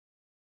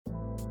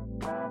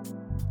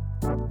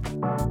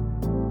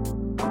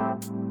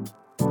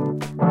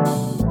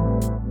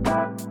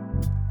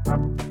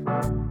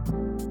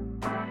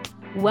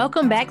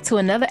Welcome back to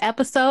another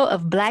episode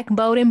of Black,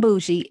 Bold, and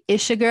Bougie.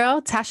 It's your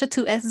girl, Tasha,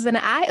 2 S's and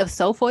an I of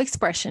Soulful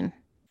Expression.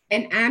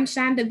 And I'm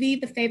Shonda V,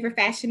 the favorite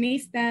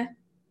fashionista.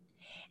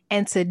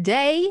 And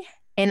today,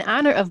 in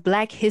honor of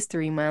Black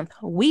History Month,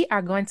 we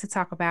are going to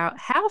talk about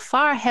how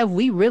far have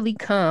we really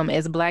come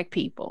as Black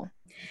people?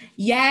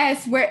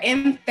 Yes, we're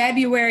in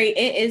February.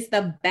 It is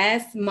the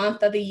best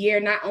month of the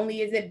year. Not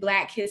only is it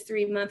Black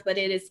History Month, but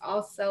it is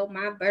also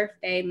my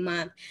birthday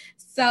month.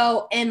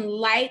 So in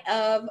light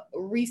of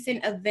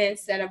recent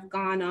events that have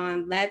gone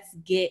on, let's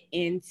get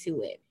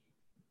into it.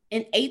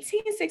 In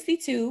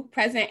 1862,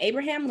 President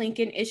Abraham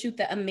Lincoln issued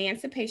the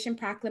Emancipation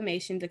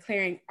Proclamation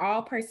declaring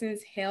all persons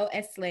held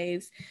as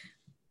slaves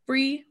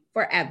free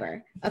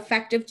forever,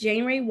 effective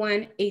January 1,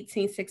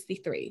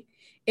 1863.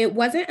 It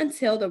wasn't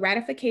until the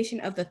ratification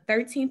of the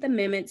 13th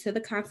Amendment to the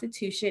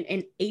Constitution in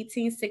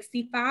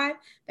 1865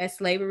 that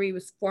slavery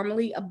was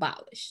formally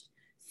abolished.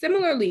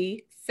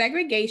 Similarly,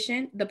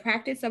 segregation, the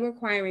practice of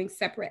requiring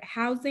separate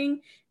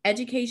housing,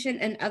 education,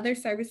 and other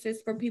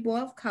services for people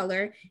of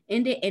color,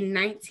 ended in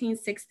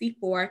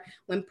 1964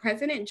 when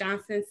President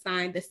Johnson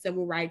signed the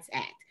Civil Rights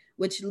Act,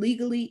 which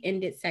legally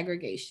ended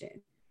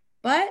segregation.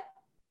 But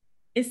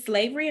is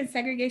slavery and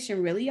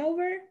segregation really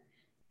over?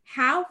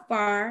 How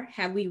far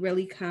have we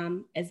really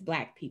come as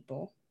Black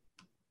people?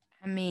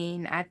 I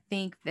mean, I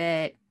think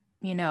that,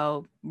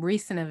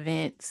 recent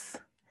events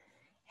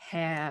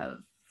have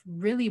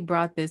really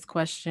brought this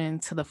question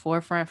to the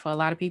forefront for a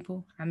lot of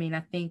people. I mean, I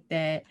think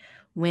that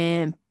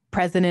when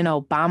President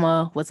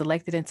Obama was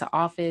elected into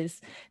office,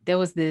 there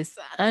was this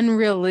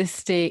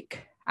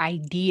unrealistic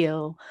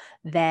ideal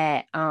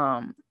that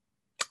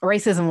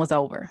racism was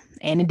over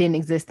and it didn't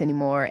exist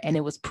anymore. And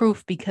it was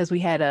proof because we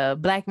had a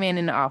Black man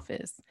in the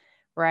office,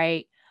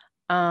 right?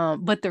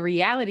 But the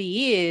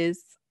reality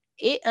is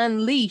it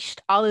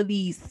unleashed all of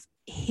these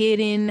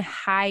hidden,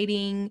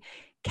 hiding,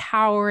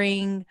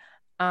 cowering,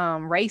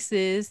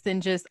 racist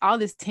and just all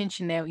this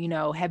tension that,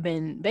 had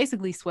been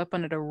basically swept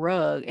under the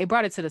rug. It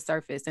brought it to the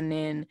surface. And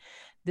then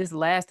this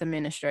last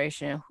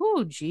administration,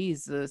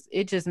 Jesus,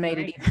 it just made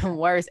it even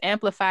worse,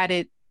 amplified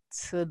it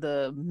to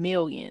the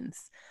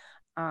millions.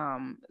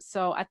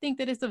 So I think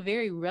that it's a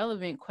very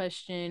relevant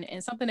question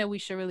and something that we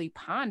should really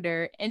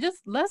ponder and just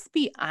let's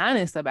be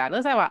honest about it.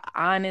 Let's have an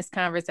honest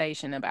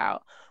conversation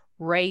about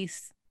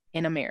race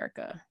in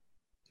America.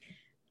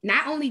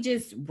 Not only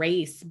just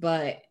race,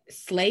 but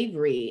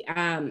slavery.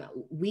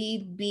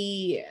 We'd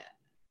be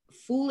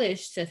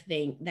foolish to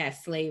think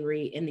that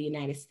slavery in the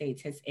United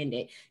States has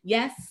ended.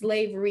 Yes,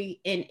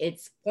 slavery in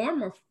its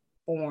former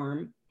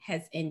form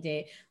has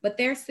ended, but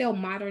there's still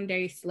modern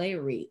day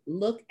slavery.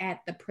 Look at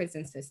the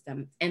prison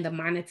system and the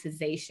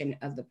monetization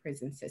of the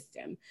prison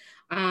system.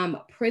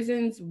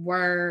 Prisons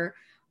were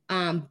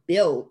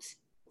built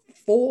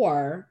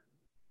for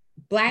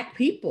Black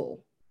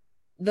people.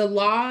 The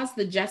laws,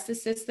 the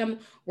justice system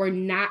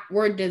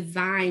were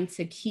designed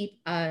to keep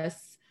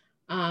us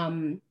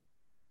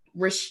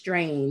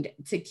restrained,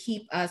 to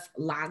keep us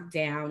locked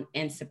down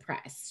and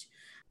suppressed.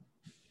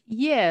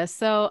 Yeah,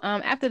 so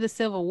after the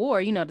Civil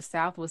War, the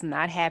South was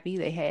not happy.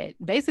 They had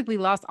basically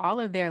lost all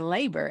of their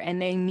labor and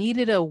they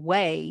needed a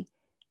way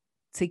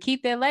to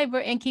keep their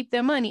labor and keep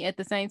their money at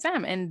the same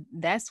time. And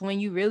that's when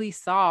you really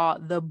saw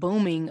the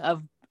booming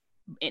of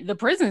the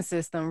prison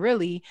system,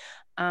 really.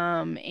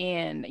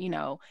 And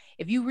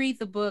if you read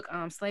the book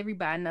Slavery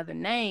by Another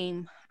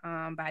Name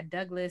by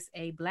Douglas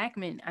A.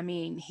 Blackman, I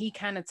mean, he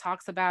kind of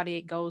talks about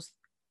it,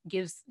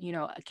 gives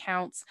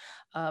accounts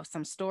of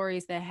some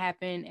stories that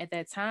happened at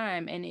that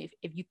time. And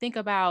if you think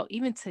about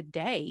even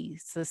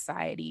today's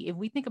society, if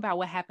we think about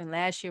what happened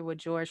last year with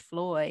George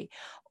Floyd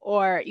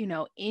or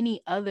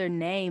any other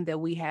name that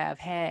we have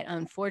had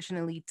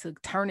unfortunately to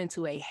turn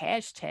into a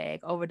hashtag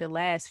over the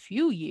last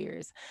few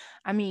years,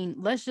 I mean,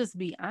 let's just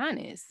be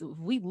honest. If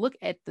we look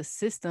at the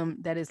system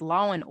that is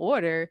law and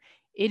order,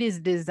 it is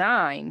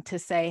designed to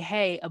say,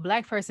 hey, a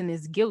Black person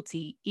is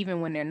guilty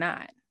even when they're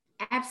not.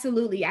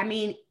 Absolutely. I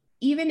mean,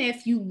 even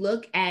if you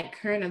look at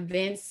current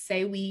events,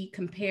 say we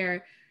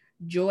compare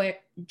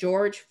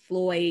George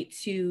Floyd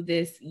to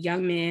this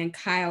young man,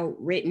 Kyle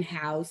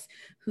Rittenhouse,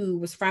 who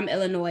was from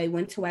Illinois,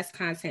 went to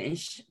Wisconsin and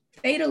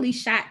fatally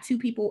shot 2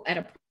 people at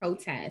a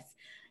protest.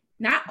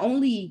 Not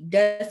only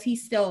does he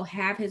still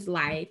have his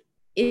life,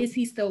 is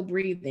he still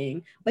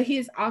breathing, but he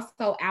is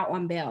also out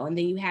on bail. And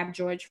then you have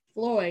George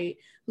Floyd,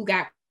 who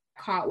got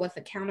caught with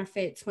a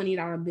counterfeit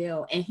 $20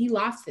 bill and he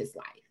lost his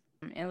life.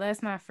 And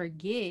let's not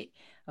forget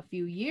a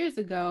few years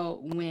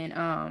ago when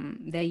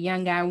that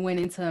young guy went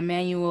into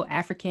Emmanuel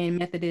African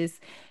Methodist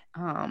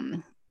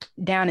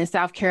down in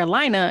South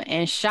Carolina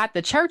and shot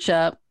the church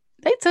up.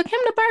 They took him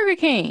to Burger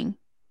King.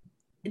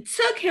 It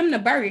took him to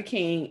Burger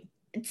King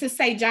to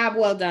say job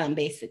well done,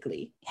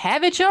 basically.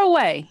 Have it your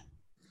way.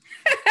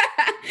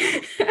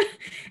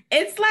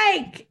 It's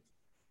like,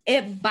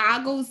 it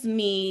boggles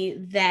me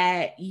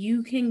that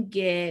you can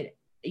get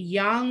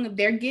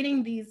they're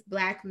getting these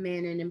Black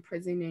men and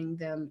imprisoning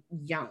them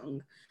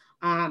young.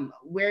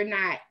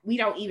 We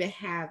don't even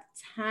have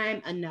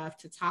time enough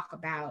to talk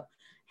about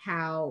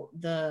how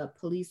the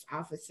police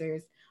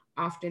officers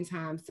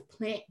oftentimes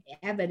plant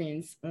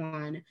evidence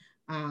on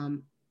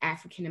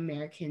African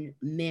American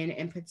men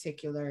in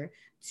particular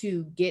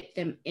to get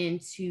them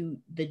into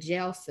the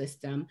jail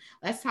system.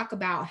 Let's talk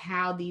about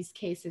how these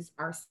cases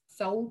are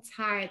so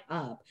tied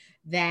up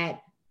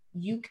that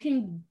you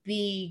can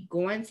be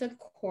going to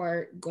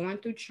court, going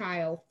through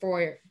trial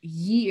for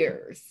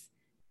years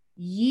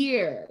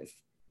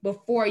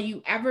before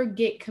you ever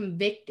get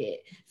convicted.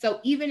 So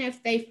even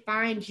if they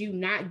find you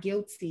not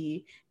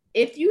guilty,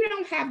 if you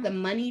don't have the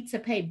money to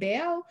pay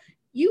bail,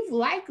 you've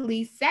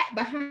likely sat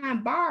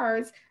behind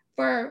bars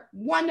for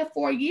 1 to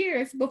 4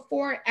 years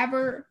before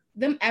ever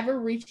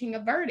reaching a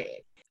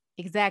verdict.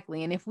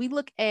 Exactly. And if we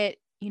look at,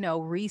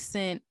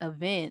 recent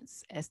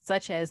events as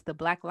such as the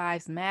Black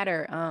Lives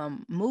Matter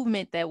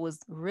movement that was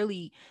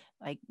really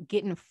like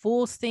getting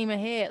full steam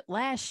ahead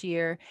last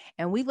year,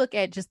 and we look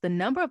at just the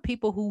number of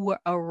people who were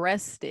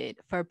arrested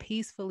for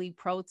peacefully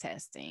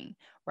protesting,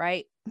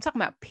 right? I'm talking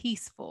about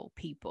peaceful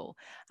people.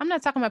 I'm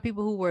not talking about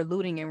people who were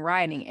looting and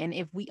rioting. And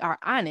if we are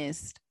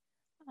honest,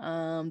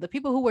 the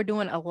people who were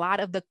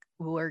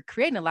who were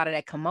creating a lot of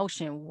that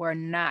commotion were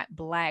not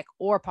Black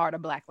or part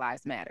of Black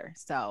Lives Matter.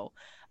 So,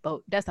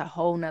 but that's a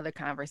whole nother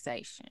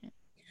conversation.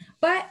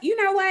 But you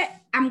know what?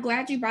 I'm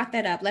glad you brought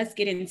that up. Let's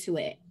get into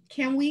it.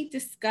 Can we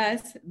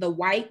discuss the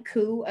white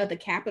coup of the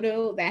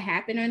Capitol that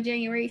happened on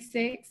January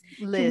 6th?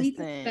 Can we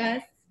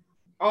discuss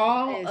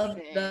all of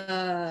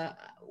the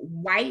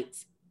white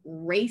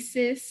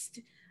racist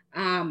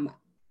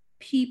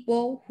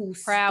people who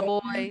Proud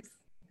Boys?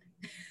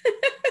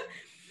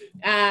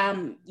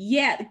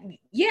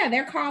 Yeah,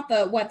 they're called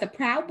the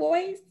Proud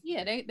Boys?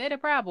 Yeah, they're the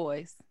Proud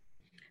Boys.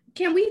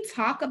 Can we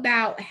talk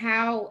about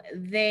how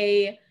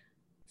they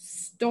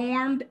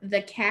stormed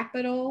the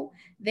Capitol?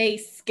 They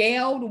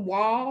scaled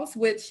walls,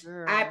 which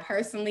I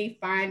personally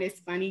find is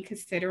funny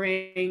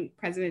considering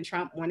President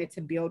Trump wanted to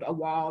build a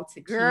wall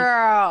to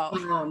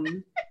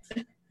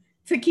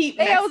keep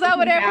They was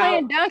over there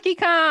playing Donkey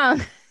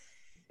Kong.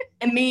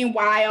 And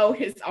meanwhile,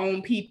 his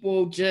own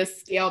people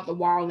just scaled the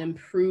wall and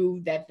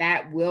proved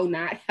that will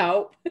not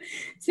help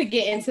to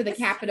get into the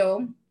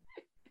Capitol.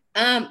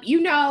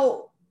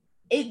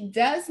 It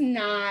does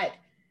not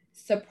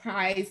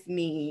surprise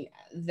me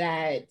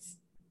that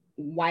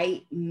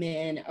white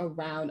men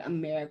around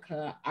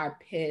America are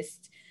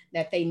pissed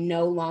that they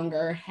no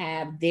longer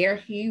have their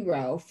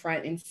hero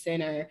front and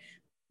center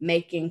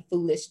making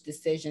foolish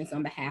decisions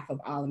on behalf of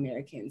all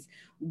Americans.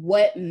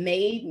 What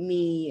made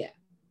me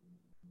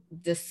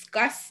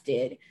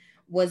disgusted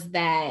was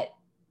that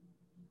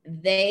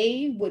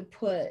they would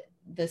put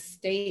the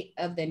state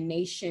of the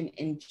nation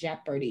in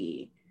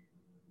jeopardy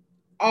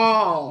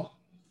all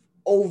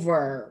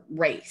over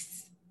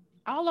race,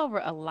 all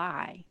over a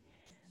lie.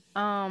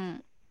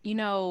 When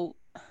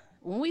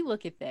we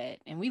look at that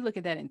and we look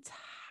at that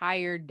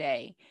entire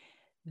day,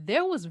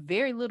 there was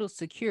very little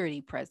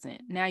security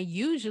present. Now,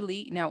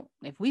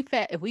 if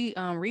we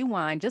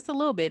rewind just a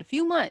little bit, a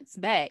few months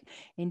back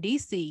in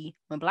DC,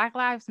 when Black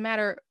Lives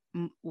Matter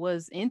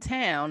was in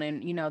town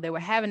and they were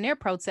having their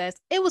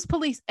protests, it was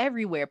police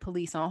everywhere,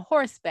 police on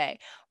horseback,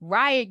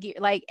 riot gear,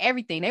 like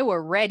everything. They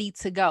were ready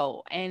to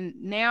go. And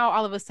now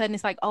all of a sudden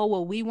it's like, oh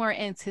well, we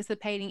weren't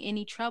anticipating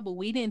any trouble,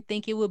 we didn't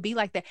think it would be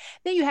like that.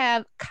 Then you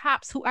have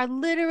cops who are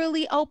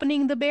literally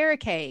opening the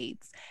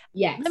barricades.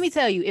 Yes. Let me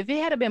tell you, if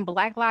it had been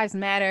Black Lives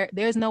Matter,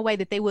 there's no way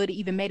that they would have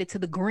even made it to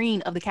the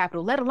green of the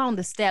Capitol, let alone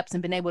the steps,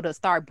 and been able to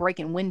start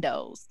breaking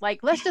windows. Like,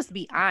 let's just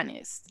be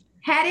honest.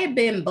 Had it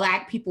been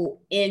Black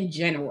people in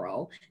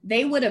general,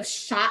 they would have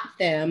shot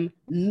them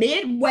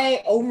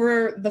midway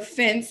over the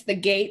fence, the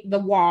gate, the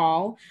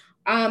wall.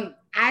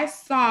 I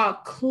saw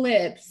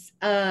clips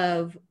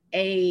of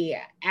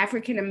a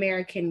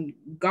African-American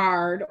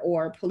guard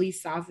or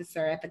police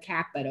officer at the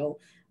Capitol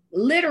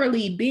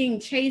literally being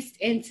chased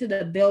into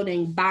the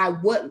building by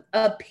what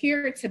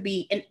appeared to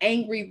be an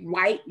angry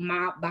white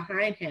mob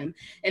behind him.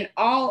 And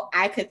all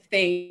I could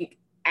think,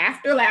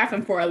 after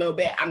laughing for a little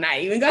bit, I'm not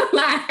even gonna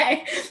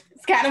lie,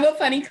 it's kind of a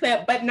funny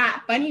clip, but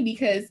not funny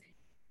because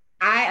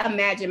I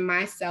imagine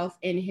myself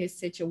in his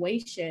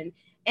situation,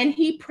 and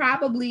he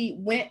probably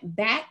went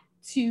back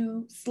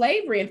to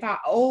slavery and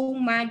thought, oh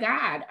my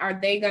God, are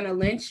they gonna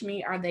lynch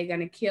me? Are they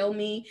gonna kill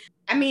me?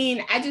 I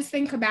mean, I just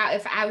think about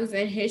if I was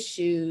in his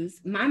shoes,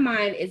 my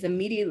mind is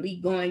immediately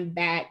going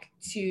back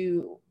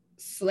to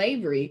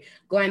slavery,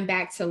 going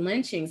back to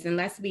lynchings. And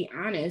let's be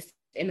honest,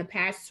 in the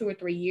past 2 or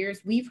 3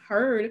 years, we've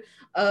heard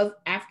of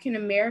African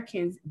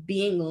Americans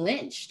being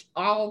lynched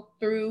all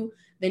through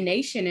the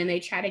nation, and they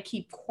try to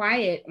keep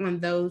quiet on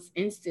those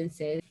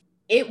instances.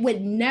 It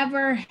would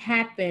never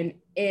happen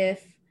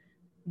if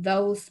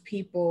those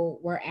people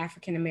were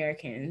African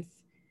Americans.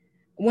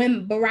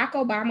 When Barack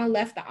Obama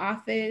left the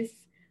office,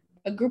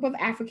 a group of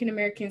African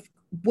Americans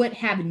would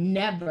have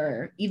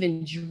never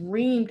even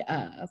dreamed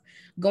of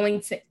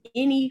going to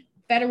any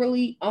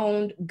federally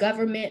owned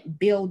government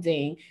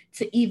building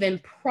to even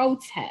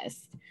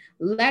protest.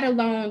 let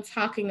alone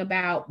talking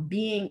about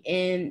being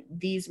in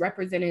these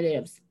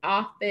representatives'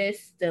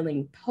 office,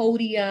 filling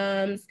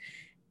podiums.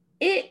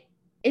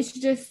 It's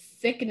just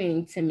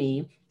sickening to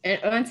me.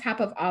 And on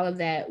top of all of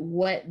that,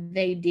 what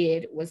they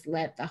did was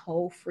let the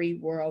whole free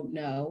world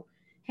know,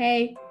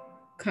 hey,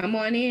 come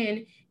on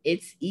in.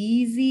 It's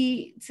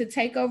easy to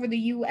take over the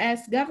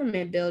US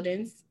government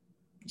buildings.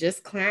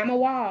 Just climb a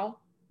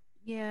wall.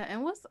 Yeah,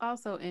 and what's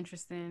also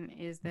interesting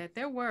is that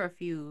there were a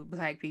few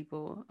Black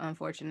people,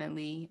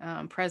 unfortunately,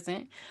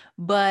 present,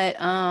 but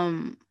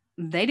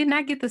they did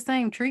not get the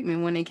same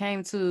treatment when it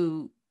came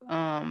to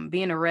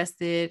being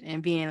arrested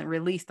and being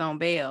released on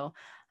bail.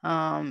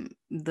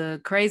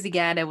 The crazy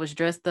guy that was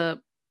dressed up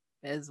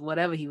as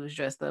whatever he was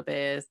dressed up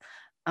as,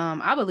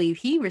 I believe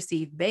he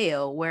received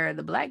bail, where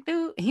the Black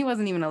dude, he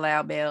wasn't even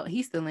allowed bail.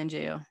 He's still in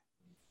jail.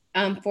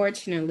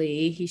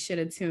 Unfortunately, he should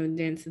have tuned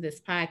into this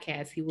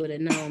podcast. He would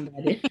have known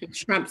that if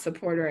Trump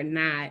supporter or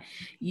not,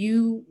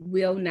 you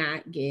will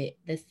not get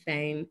the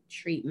same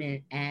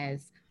treatment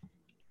as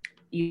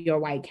your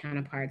white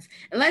counterparts.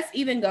 And let's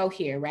even go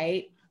here,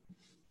 right?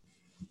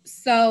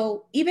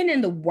 So, even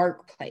in the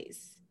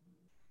workplace,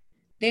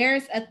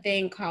 there's a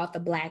thing called the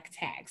Black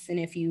tax.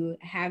 And if you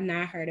have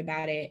not heard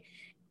about it,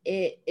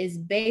 it is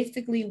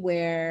basically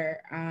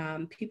where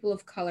people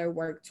of color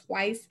work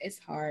twice as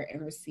hard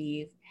and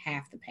receive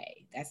half the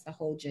pay. That's the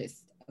whole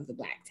gist of the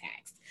Black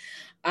tax.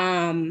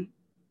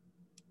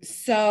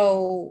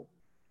 So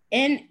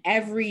in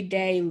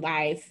everyday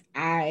life,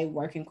 I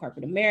work in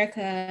corporate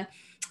America.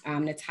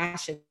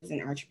 Natasha is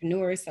an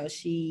entrepreneur, so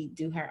she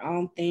do her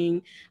own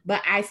thing.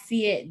 But I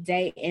see it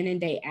day in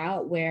and day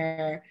out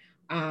where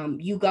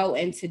you go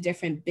into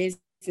different businesses,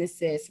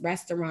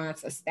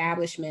 restaurants,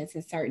 establishments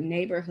in certain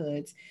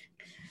neighborhoods.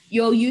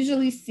 You'll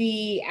usually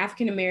see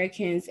African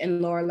Americans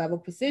in lower level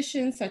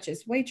positions, such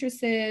as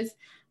waitresses,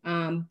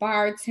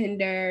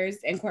 bartenders.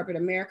 In corporate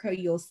America,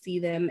 you'll see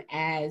them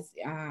as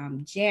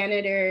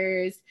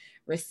janitors,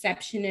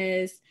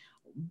 receptionists.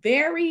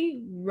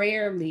 Very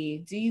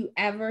rarely do you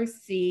ever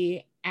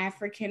see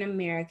African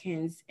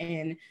Americans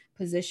in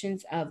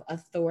positions of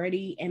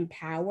authority and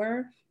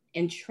power.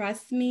 And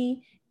trust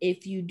me,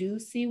 if you do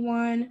see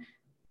one,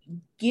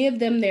 give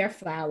them their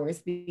flowers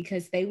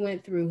because they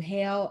went through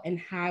hell and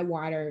high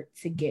water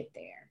to get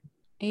there.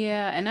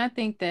 Yeah, and I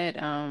think that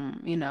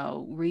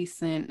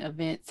recent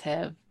events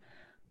have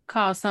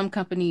caused some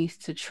companies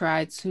to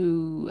try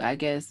to, I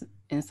guess,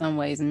 in some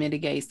ways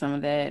mitigate some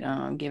of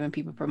that, giving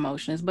people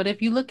promotions. But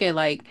if you look at,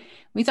 like,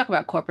 we talk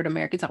about corporate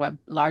America, talk about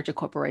larger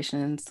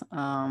corporations,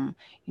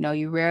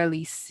 you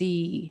rarely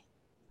see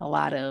a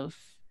lot of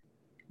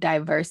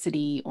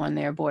diversity on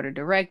their board of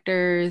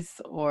directors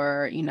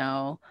or,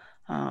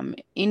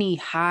 any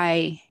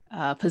high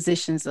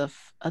positions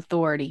of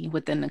authority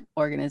within the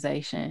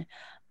organization.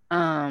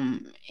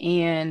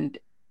 And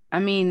I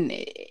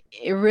mean,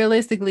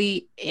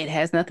 realistically, it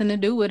has nothing to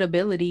do with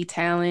ability,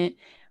 talent,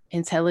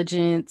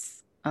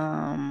 intelligence,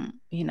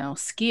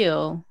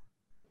 skill.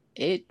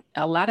 It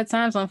a lot of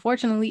times,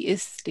 unfortunately,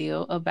 is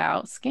still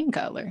about skin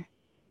color.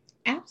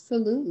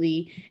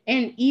 Absolutely.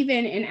 And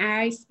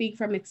I speak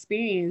from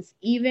experience,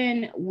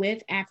 even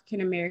with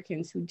African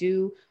Americans who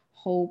do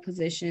hold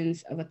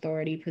positions of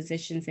authority,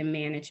 positions in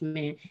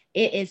management,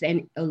 it is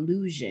an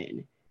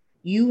illusion.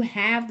 You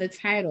have the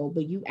title,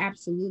 but you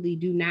absolutely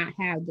do not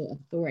have the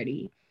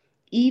authority.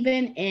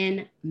 Even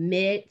in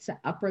mid to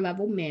upper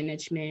level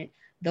management,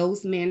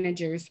 those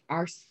managers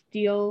are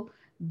still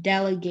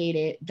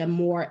delegated the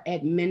more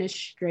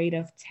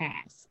administrative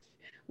tasks.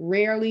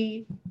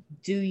 Rarely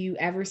do you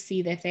ever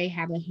see that they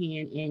have a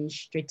hand in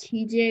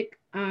strategic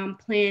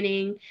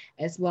planning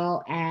as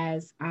well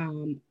as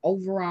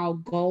overall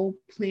goal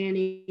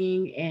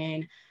planning?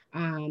 And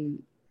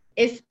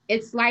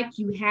it's like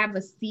you have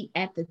a seat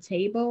at the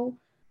table,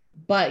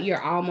 but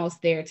you're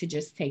almost there to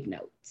just take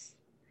notes.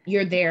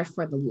 You're there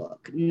for the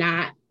look,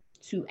 not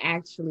to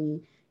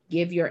actually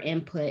give your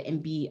input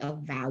and be a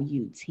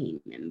valued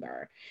team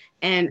member.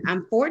 And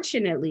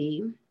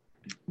unfortunately,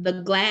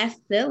 the glass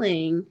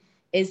ceiling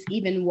is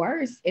even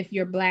worse if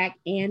you're Black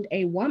and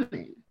a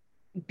woman,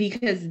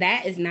 because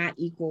that is not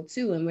equal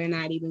too. And we're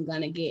not even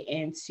going to get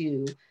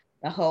into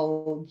the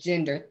whole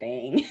gender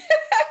thing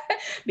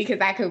because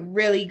I could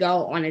really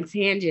go on a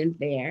tangent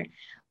there.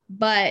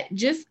 But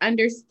just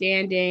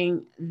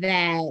understanding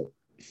that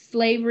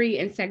slavery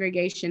and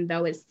segregation,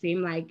 though it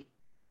seemed like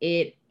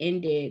it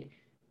ended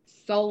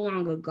so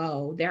long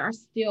ago, there are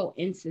still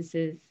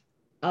instances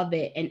of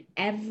it in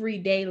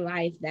everyday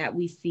life that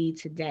we see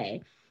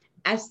today.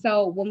 And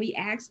so when we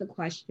ask the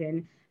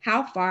question,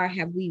 how far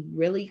have we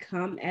really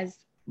come as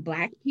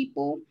Black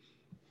people?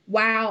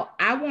 While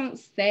I won't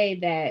say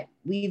that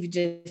we've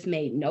just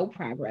made no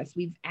progress,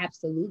 we've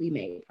absolutely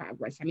made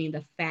progress. I mean,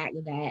 the fact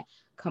that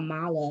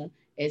Kamala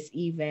is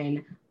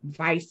even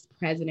vice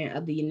president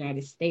of the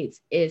United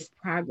States is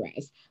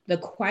progress. The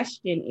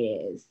question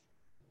is,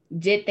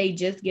 did they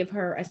just give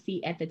her a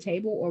seat at the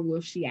table or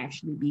will she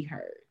actually be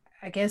heard?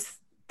 I guess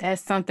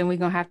that's something we're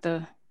gonna have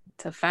to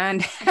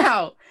find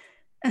out.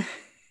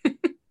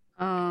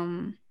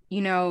 Um,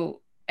 you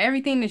know,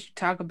 everything that you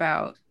talk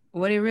about,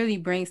 what it really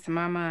brings to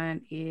my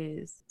mind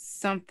is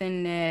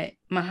something that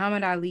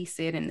Muhammad Ali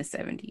said in the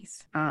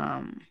 70s.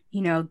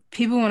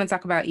 People want to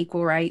talk about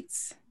equal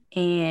rights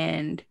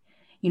and,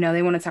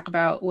 they want to talk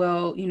about,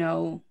 well,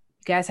 you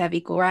guys have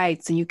equal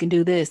rights and you can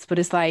do this. But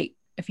it's like,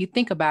 if you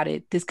think about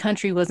it, this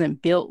country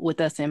wasn't built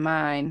with us in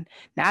mind,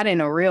 not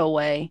in a real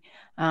way.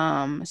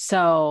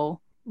 So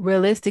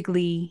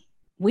realistically,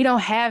 we don't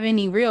have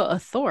any real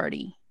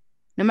authority.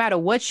 No matter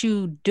what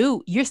you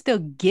do, you're still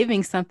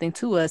giving something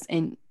to us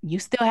and you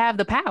still have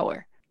the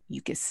power.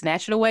 You can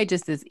snatch it away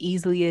just as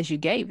easily as you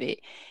gave it.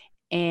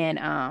 And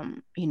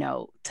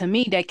to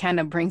me, that kind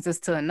of brings us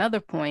to another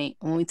point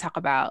when we talk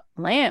about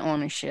land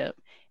ownership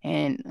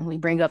and we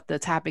bring up the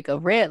topic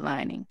of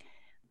redlining.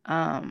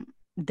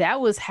 That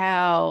was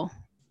how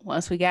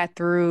once we got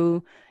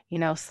through,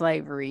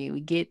 slavery, we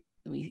get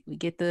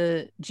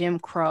the Jim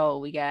Crow,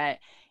 we got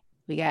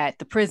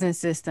the prison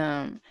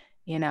system,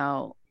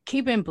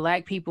 keeping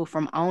Black people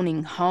from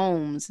owning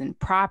homes and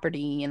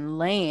property and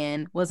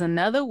land was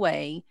another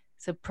way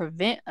to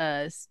prevent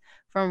us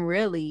from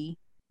really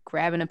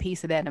grabbing a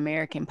piece of that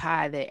American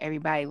pie that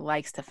everybody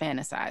likes to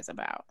fantasize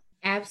about.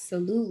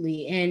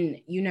 Absolutely. And,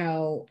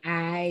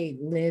 I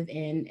live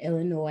in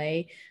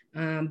Illinois,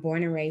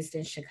 born and raised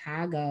in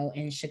Chicago,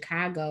 and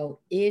Chicago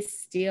is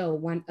still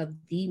one of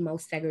the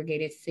most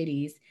segregated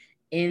cities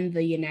in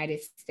the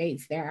United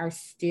States. There are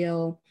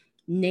still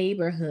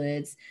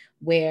neighborhoods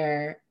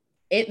where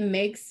it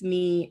makes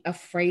me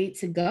afraid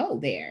to go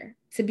there,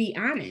 to be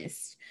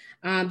honest.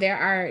 There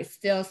are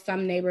still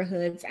some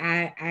neighborhoods.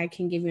 I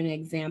can give you an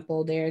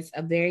example. There's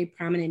a very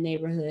prominent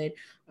neighborhood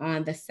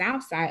on the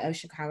south side of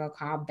Chicago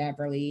called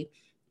Beverly.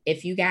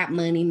 If you got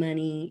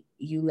money,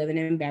 you living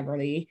in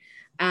Beverly.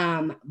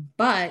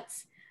 But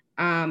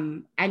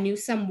I knew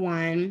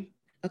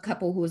a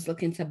couple who was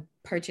looking to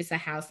purchase a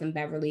house in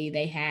Beverly.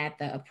 They had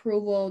the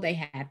approval, they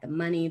had the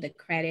money, the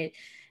credit,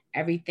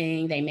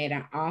 everything. They made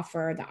an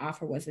offer. The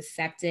offer was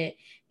accepted.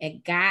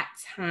 It got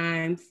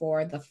time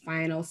for the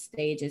final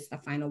stages, the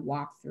final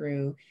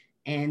walkthrough.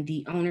 And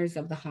the owners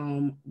of the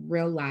home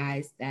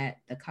realized that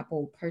the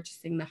couple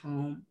purchasing the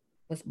home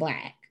was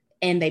Black,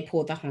 and they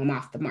pulled the home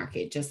off the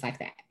market just like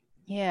that.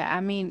 Yeah,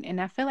 I mean,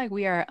 and I feel like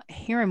we are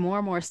hearing more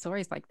and more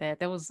stories like that.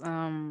 There was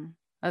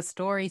a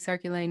story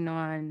circulating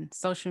on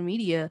social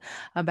media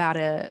about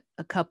a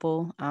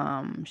couple.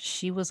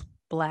 She was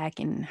Black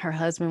and her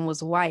husband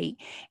was white,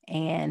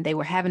 and they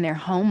were having their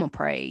home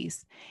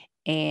appraised.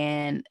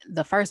 And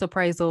the first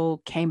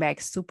appraisal came back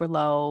super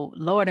low,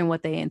 lower than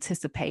what they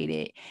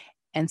anticipated.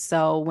 And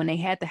so when they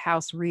had the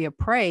house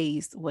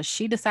reappraised, what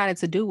she decided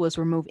to do was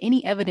remove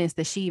any evidence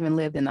that she even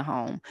lived in the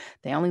home.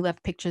 They only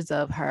left pictures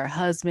of her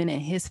husband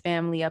and his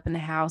family up in the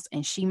house,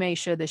 and she made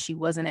sure that she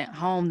wasn't at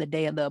home the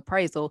day of the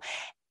appraisal.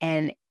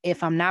 And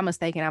if I'm not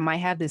mistaken, I might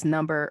have this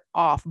number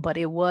off, but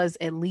it was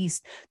at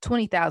least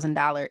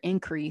 $20,000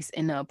 increase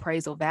in the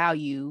appraisal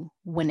value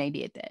when they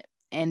did that.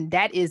 And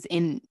that is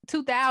in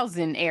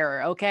 2000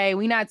 era. Okay.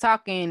 We're not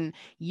talking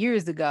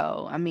years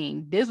ago. I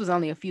mean, this was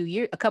only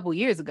a couple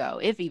years ago,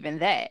 if even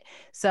that.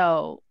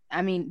 So,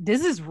 I mean,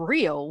 this is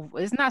real.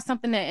 It's not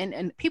something that,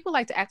 and people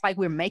like to act like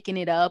we're making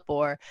it up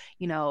or,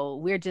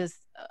 we're just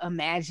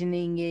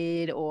imagining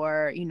it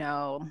or,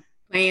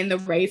 Playing the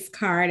race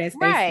card, as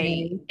they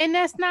right. say. And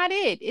that's not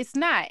it. It's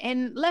not.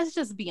 And let's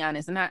just be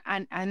honest. And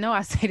I know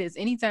I say this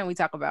anytime we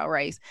talk about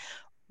race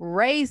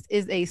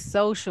is a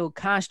social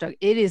construct.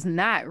 It is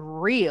not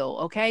real.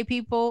 Okay,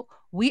 people,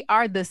 we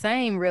are the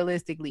same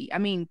realistically. I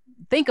mean,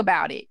 think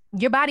about it.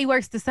 Your body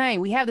works the same.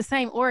 We have the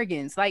same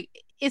organs. Like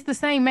it's the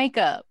same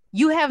makeup.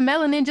 You have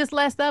melanin, just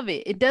less of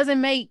it. It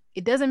doesn't make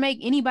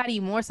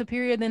anybody more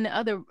superior than the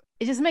other.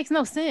 It just makes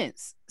no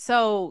sense.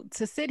 So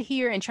to sit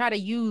here and try to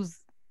use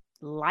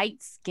light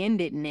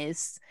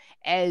skinnedness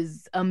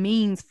as a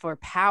means for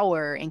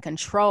power and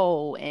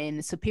control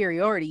and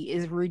superiority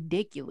is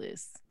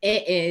ridiculous.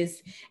 It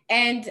is.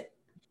 And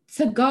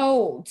to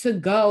go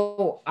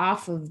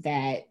off of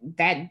that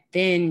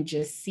then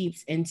just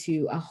seeps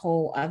into a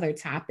whole other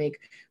topic,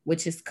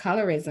 which is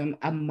colorism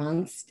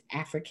amongst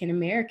African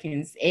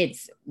Americans.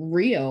 It's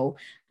real.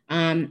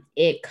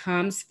 It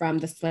comes from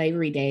the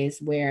slavery days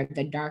where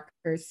the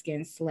darker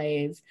skinned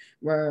slaves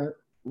were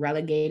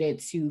relegated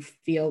to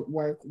field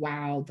work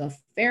while the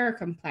fairer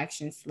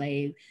complexion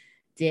slave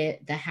did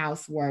the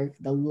housework,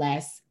 the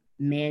less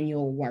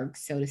manual work,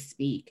 so to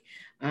speak.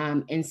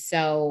 And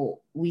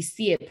so we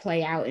see it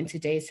play out in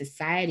today's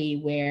society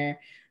where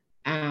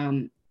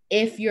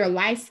if you're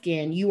light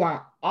skinned, you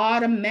are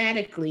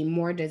automatically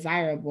more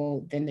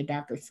desirable than the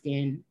darker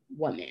skinned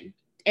woman.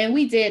 And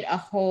we did a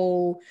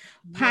whole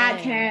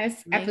podcast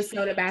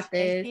episode about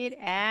this. Check it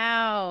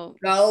out.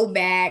 Go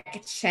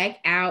back, check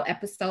out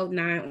episode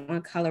 9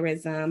 on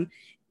colorism.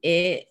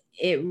 It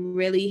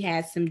really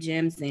has some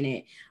gems in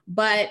it.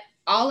 But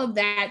all of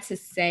that to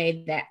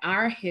say that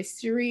our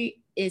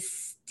history is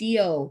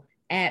still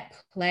at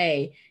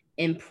play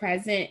in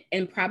present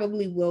and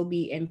probably will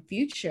be in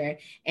future.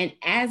 And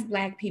as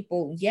Black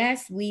people,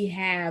 yes, we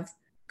have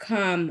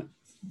come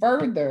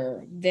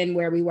further than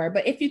where we were.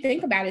 But if you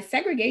think about it,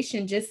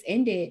 segregation just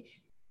ended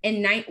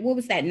in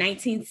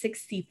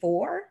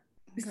 1964.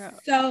 Girl.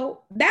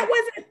 So that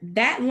wasn't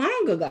that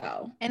long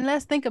ago. And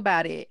let's think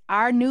about it.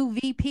 Our new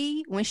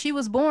VP, when she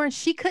was born,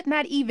 she could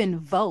not even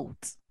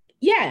vote.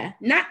 Yeah,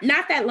 not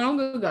that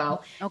long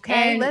ago.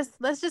 Okay, and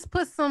let's just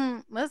put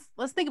some.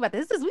 Let's think about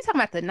this. We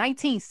talking about the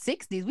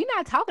 1960s. We're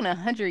not talking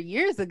 100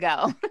 years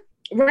ago.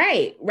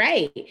 Right.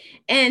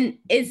 And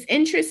it's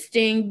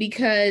interesting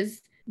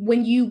because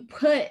when you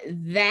put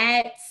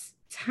that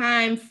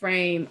time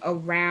frame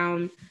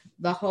around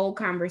the whole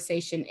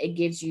conversation, it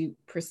gives you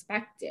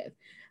perspective.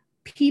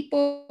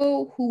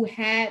 People who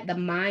had the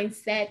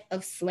mindset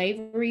of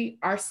slavery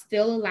are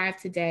still alive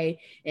today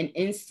and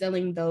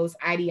instilling those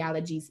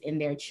ideologies in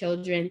their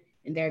children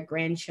and their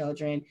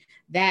grandchildren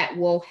that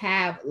will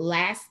have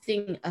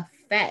lasting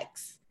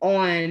effects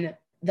on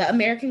the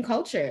American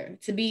culture,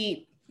 to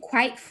be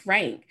quite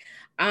frank.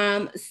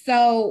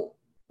 So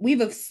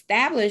we've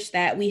established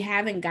that we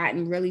haven't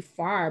gotten really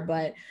far,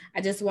 but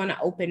I just want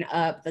to open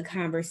up the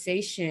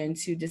conversation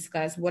to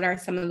discuss what are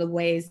some of the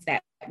ways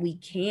that we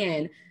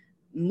can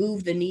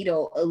move the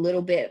needle a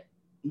little bit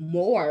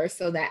more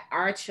so that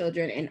our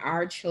children and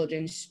our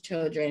children's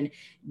children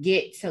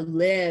get to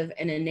live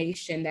in a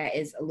nation that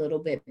is a little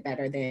bit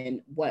better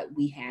than what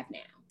we have now.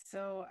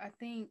 So I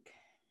think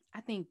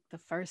the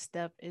first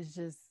step is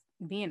just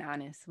being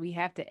honest. We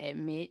have to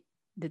admit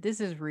that this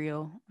is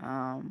real.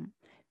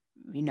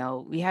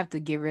 We have to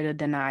get rid of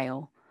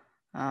denial.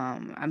 I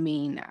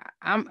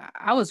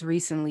was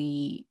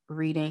recently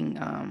reading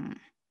an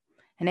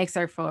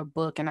excerpt for a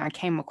book, and I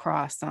came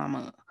across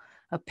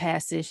a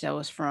passage that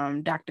was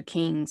from Dr.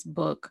 King's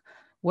book,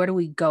 Where Do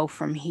We Go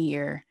From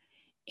Here?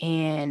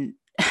 And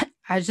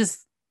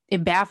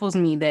it baffles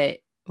me that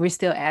we're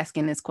still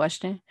asking this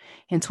question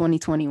in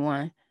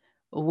 2021.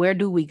 Where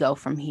do we go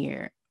from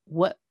here?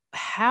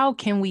 How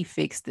can we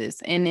fix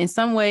this? And in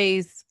some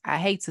ways, I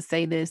hate to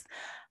say this,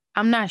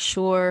 I'm not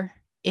sure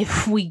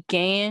if we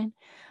can.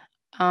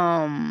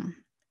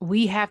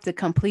 We have to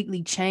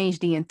completely change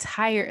the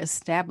entire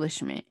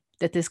establishment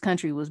that this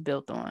country was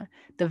built on,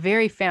 the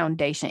very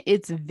foundation,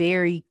 its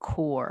very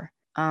core.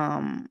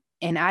 And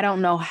I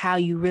don't know how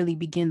you really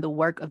begin the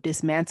work of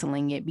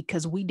dismantling it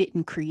because we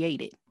didn't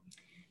create it.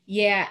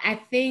 Yeah, I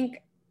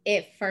think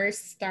it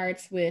first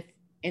starts with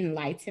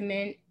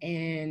enlightenment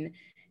and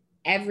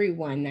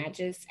everyone, not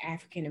just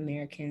African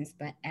Americans,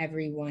 but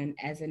everyone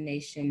as a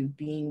nation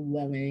being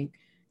willing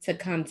to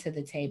come to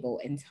the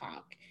table and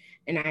talk.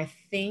 And I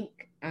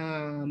think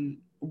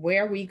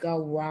where we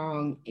go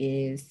wrong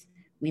is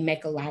we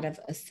make a lot of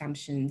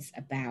assumptions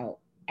about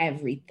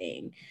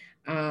everything.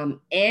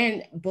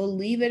 And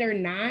believe it or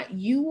not,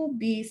 you will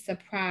be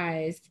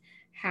surprised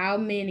how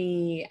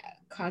many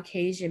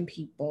Caucasian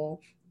people,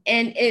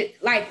 and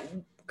it like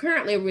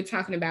currently we're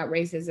talking about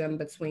racism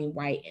between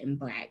white and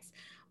blacks,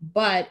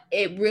 but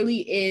it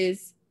really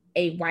is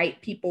a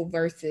white people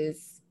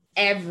versus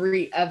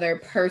every other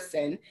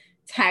person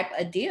type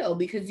of deal,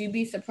 because you'd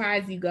be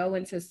surprised, you go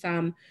into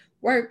some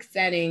work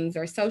settings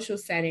or social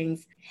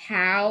settings,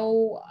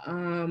 how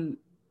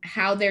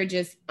they're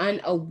just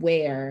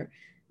unaware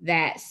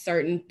that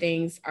certain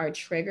things are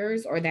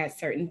triggers or that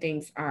certain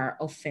things are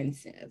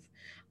offensive.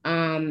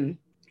 And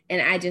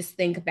I just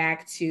think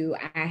back to,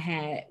 I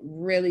had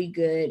really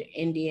good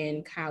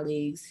Indian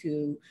colleagues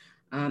who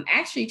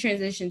actually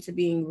transitioned to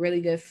being really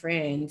good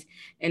friends.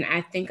 And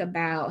I think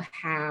about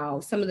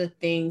how some of the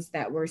things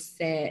that were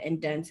said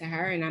and done to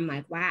her, and I'm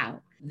like,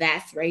 wow,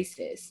 that's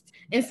racist.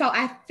 And so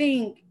I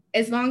think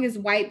as long as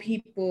white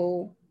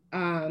people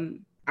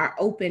are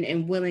open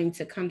and willing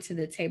to come to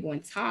the table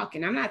and talk,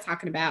 and I'm not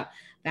talking about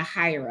the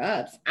higher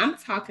ups, I'm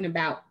talking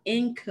about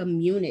in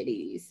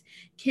communities.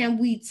 Can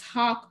we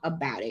talk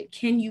about it?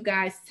 Can you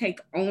guys take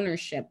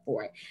ownership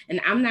for it?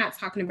 And I'm not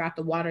talking about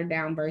the watered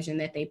down version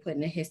that they put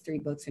in the history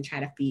books and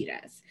try to feed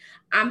us.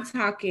 I'm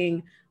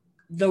talking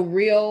the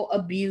real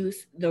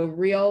abuse, the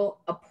real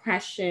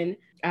oppression,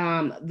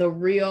 the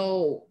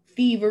real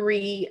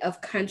thievery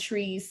of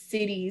countries,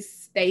 cities,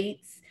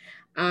 states.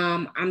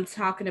 I'm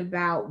talking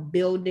about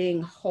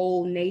building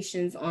whole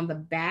nations on the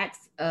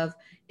backs of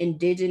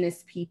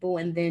indigenous people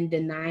and then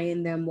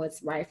denying them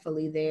what's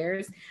rightfully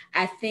theirs.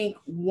 I think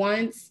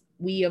once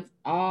we have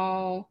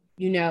all,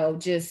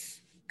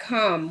 just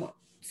come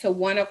to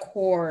one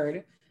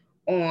accord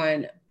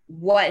on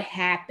what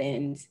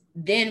happened,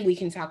 then we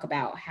can talk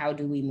about how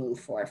do we move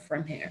forward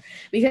from here.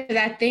 Because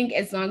I think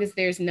as long as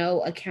there's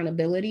no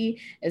accountability,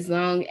 as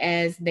long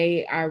as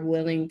they are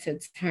willing to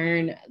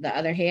turn the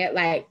other head,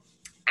 like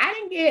I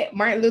didn't get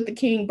Martin Luther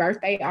King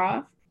birthday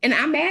off, and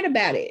I'm mad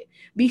about it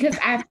because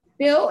I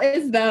feel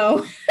as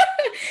though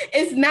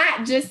it's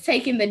not just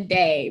taking the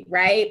day,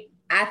 right?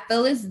 I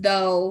feel as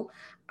though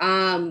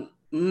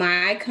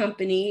my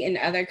company and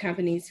other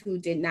companies who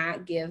did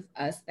not give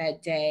us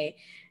that day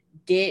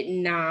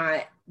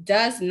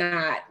does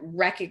not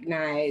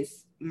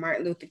recognize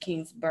Martin Luther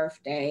King's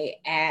birthday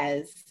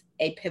as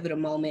a pivotal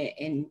moment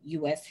in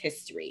U.S.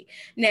 history.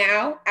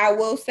 Now, I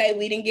will say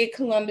we didn't get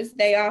Columbus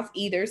Day off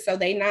either, so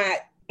they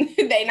not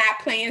They not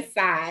playing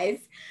size,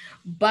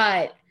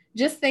 but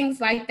just things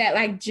like that,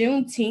 like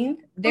Juneteenth.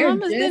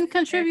 Columbus didn't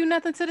contribute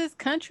nothing to this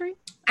country.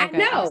 Okay, I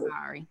know. I'm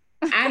sorry.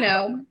 I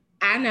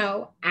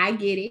know. I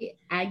get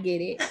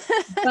it.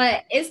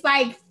 But it's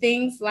like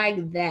things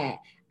like that.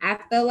 I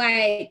feel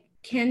like,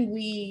 can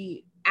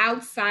we,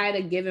 outside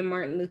of giving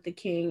Martin Luther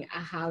King a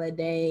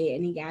holiday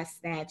and he got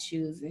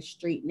statues and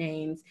street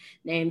names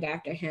named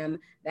after him,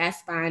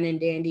 that's fine and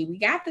dandy. We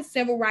got the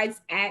Civil Rights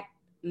Act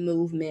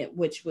movement,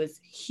 which was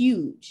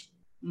huge,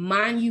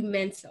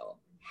 monumental.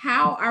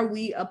 How are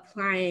we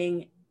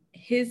applying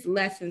his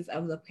lessons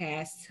of the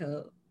past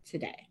to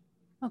today?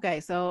 Okay,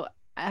 so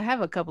I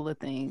have a couple of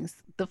things.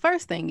 The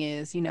first thing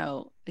is,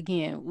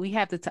 again, we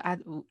have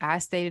to. I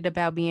stated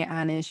about being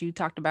honest. You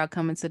talked about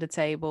coming to the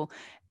table.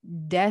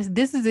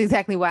 This is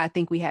exactly why I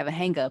think we have a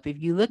hang up.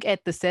 If you look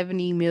at the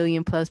 70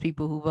 million plus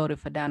people who voted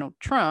for Donald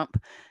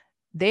Trump,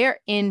 they're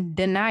in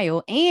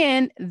denial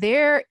and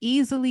they're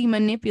easily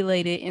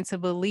manipulated into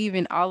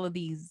believing all of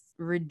these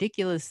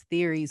ridiculous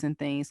theories and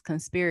things,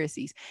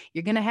 conspiracies.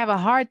 You're going to have a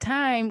hard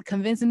time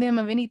convincing them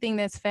of anything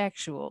that's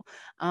factual.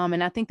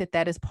 And I think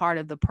that is part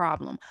of the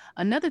problem.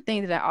 Another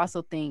thing that I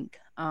also think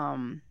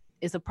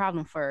is a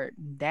problem for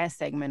that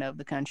segment of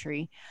the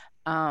country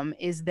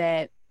is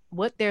that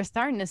what they're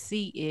starting to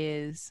see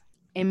is,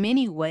 in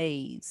many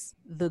ways,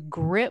 the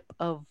grip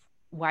of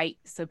white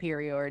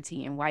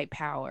superiority and white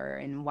power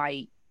and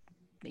white,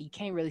 you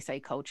can't really say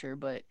culture,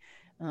 but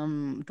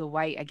the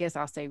white, I guess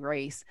I'll say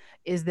race,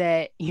 is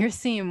that you're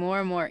seeing more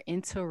and more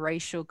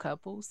interracial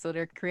couples. So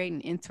they're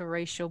creating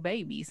interracial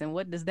babies. And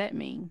what does that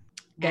mean?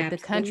 That the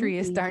country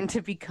is starting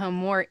to become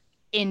more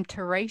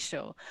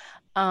interracial.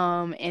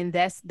 And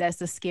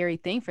that's a scary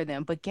thing for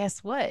them. But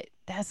guess what?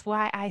 That's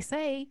why I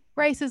say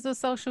race is a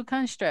social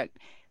construct.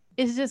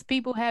 It's just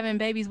people having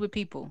babies with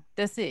people.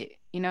 That's it.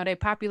 They're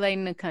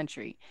populating the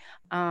country.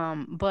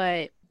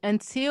 But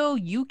until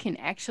you can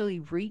actually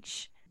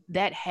reach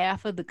that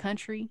half of the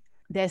country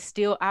that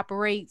still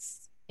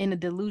operates in a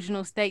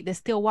delusional state, that's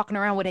still walking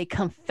around with a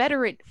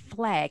Confederate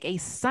flag, a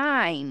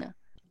sign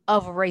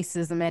of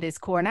racism at its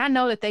core. And I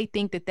know that they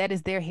think that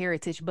is their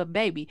heritage, but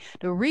baby,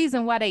 the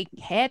reason why they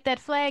had that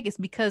flag is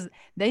because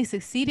they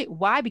succeeded.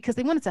 Why? Because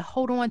they wanted to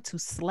hold on to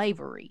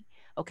slavery.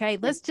 Okay,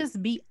 let's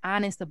just be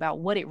honest about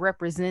what it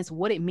represents,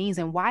 what it means,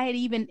 and why it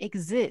even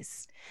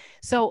exists.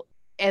 So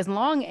as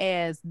long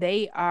as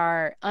they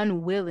are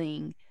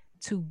unwilling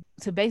to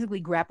basically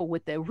grapple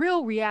with the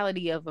real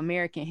reality of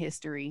American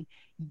history,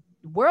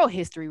 world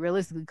history,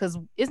 realistically, because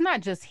it's not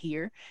just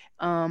here.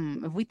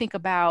 If we think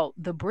about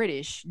the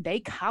British, they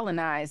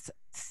colonized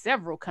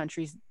several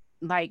countries.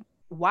 Like,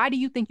 why do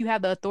you think you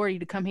have the authority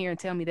to come here and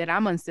tell me that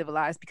I'm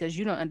uncivilized? Because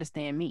you don't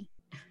understand me.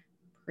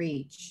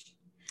 Preach.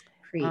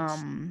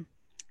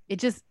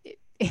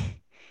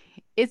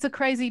 It's a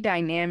crazy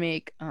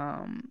dynamic.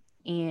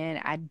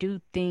 And I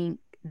do think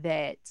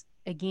that,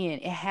 again,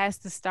 it has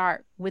to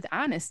start with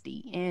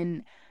honesty,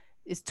 and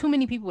it's too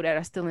many people that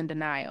are still in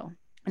denial.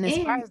 And as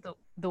far as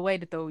the way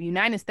that the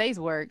United States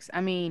works, I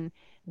mean,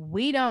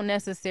 we don't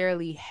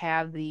necessarily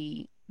have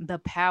the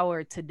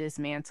power to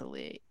dismantle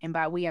it. And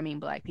by we, I mean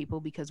Black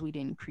people, because we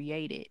didn't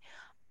create it.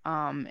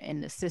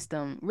 And the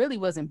system really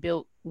wasn't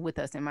built with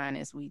us in mind,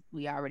 as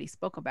we already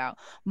spoke about.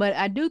 But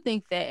I do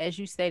think that, as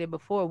you stated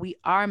before, we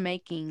are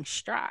making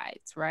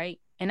strides, right?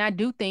 And I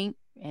do think,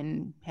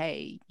 and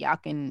hey, y'all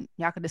can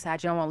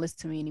decide you don't want to listen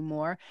to me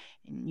anymore,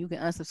 and you can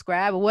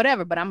unsubscribe or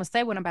whatever, but I'm gonna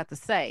say what I'm about to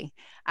say.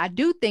 I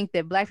do think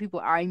that Black people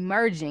are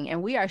emerging,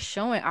 and we are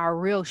showing our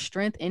real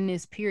strength in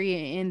this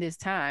period, in this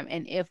time.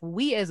 And if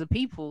we as a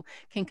people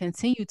can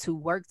continue to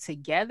work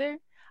together,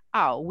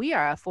 we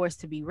are a force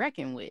to be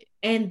reckoned with.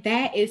 And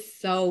that is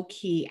so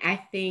key. I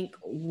think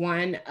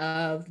one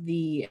of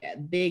the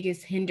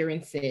biggest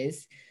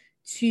hindrances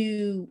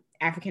to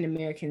African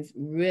Americans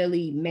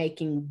really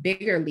making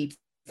bigger leaps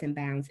and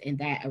bounds in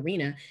that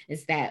arena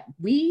is that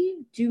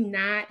we do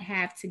not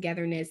have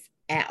togetherness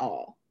at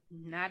all.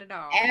 Not at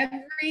all.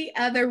 Every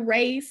other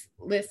race,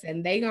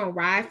 listen, they gonna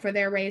ride for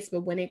their race,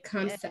 but when it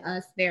comes to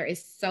us, there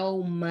is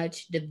so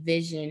much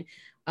division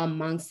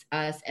amongst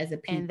us as a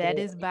people. And that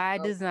is by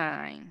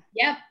design.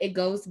 Yep, it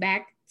goes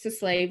back to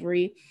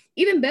slavery.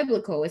 Even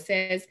biblical, it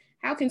says,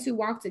 how can two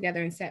walk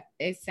together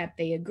except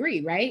they agree,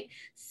 right?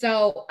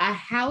 So a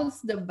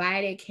house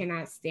divided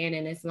cannot stand.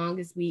 And as long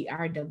as we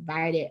are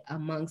divided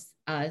amongst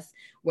us,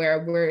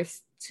 where we're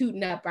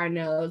tooting up our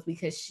nose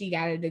because she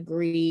got a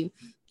degree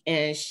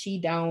and she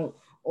don't,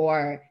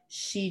 or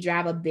she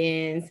drive a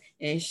Benz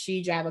and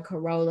she drive a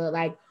Corolla,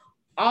 like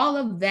all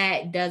of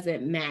that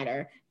doesn't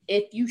matter.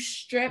 If you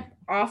strip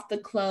off the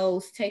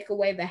clothes, take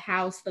away the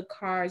house, the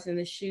cars, and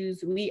the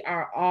shoes, we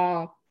are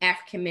all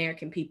African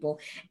American people.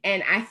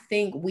 And I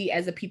think we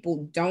as a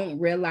people don't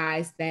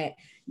realize that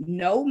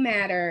no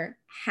matter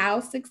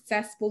how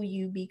successful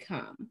you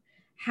become,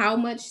 how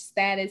much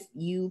status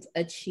you've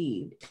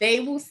achieved, they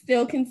will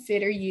still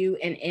consider you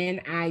an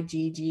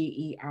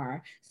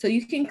NIGGER. So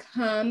you can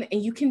come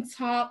and you can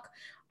talk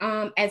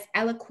as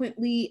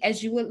eloquently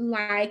as you would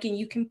like, and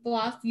you can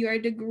floss your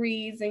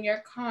degrees and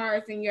your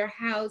cars and your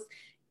house.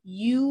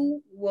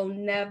 you will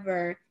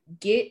never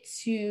get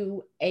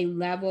to a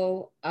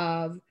level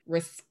of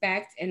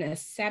respect and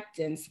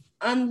acceptance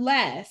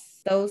unless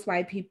those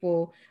white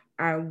people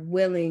are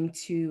willing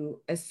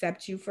to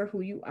accept you for who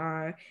you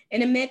are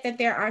and admit that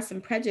there are some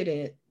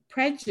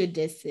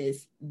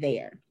prejudices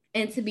there.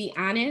 And to be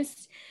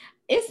honest,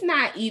 it's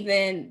not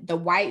even the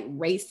white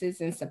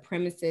racists and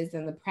supremacists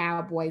and the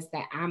Proud Boys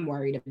that I'm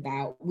worried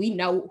about. We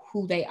know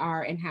who they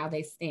are and how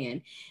they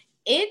stand.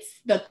 It's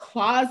the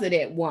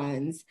closeted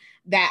ones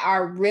that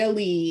are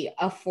really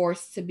a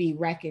force to be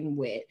reckoned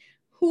with.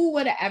 Who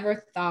would have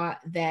ever thought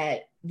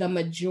that the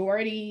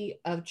majority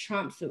of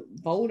Trump's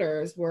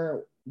voters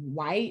were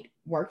white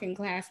working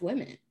class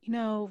women? You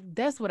know,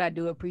 that's what I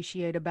do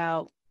appreciate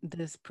about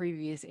this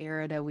previous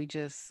era that we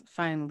just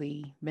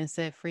finally been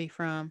set free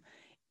from,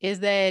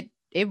 is that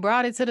it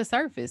brought it to the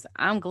surface.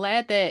 I'm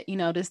glad that, you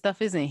know, this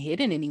stuff isn't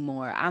hidden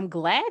anymore. I'm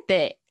glad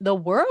that the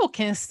world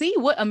can see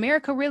what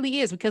America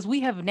really is, because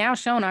we have now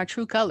shown our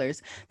true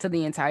colors to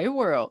the entire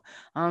world.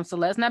 So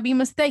let's not be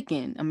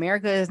mistaken.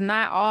 America is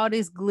not all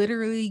this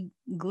glittery,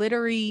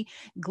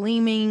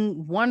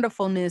 gleaming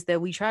wonderfulness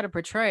that we try to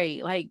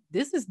portray. Like,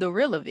 this is the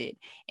real of it,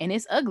 and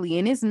it's ugly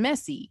and it's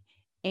messy.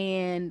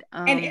 And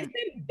it's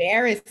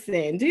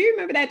embarrassing. Do you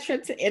remember that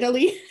trip to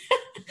Italy?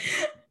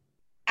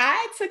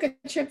 I took a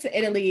trip to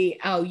Italy.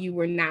 Oh, you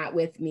were not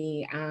with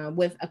me,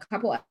 with a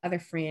couple of other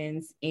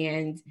friends.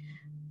 And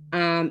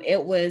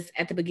it was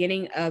at the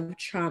beginning of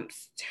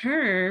Trump's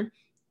term.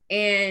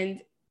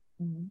 And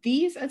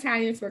these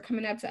Italians were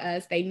coming up to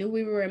us. They knew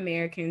we were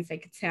Americans. They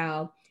could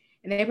tell.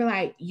 And they were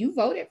like, "You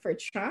voted for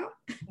Trump?"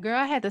 Girl,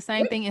 I had the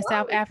same thing in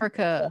South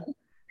Africa.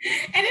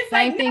 And it's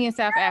same like, thing in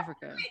South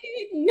Africa.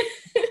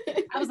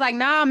 I was like,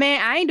 nah, man,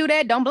 I ain't do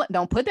that.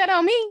 Don't put that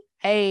on me.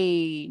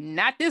 Hey,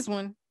 not this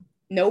one.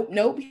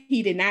 Nope.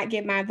 He did not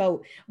get my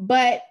vote.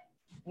 But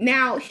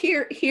now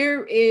here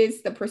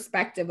is the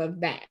perspective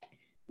of that.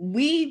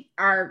 We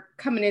are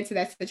coming into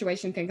that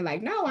situation thinking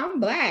like, no, I'm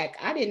Black.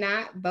 I did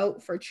not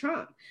vote for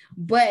Trump.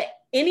 But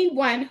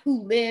anyone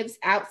who lives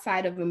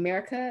outside of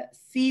America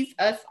sees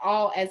us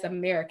all as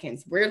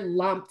Americans. We're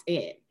lumped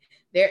in.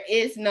 There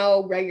is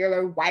no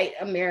regular white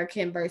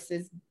American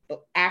versus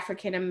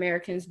African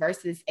Americans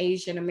versus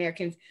Asian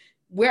Americans.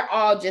 We're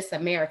all just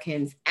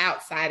Americans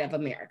outside of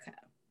America.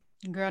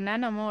 Girl, not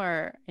no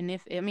more. And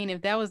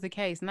if that was the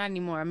case, not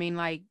anymore. I mean,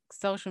 like,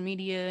 social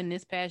media in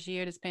this past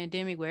year, this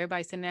pandemic, where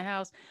everybody's sitting in their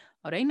house,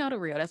 oh, they know the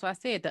real. That's why I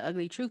said the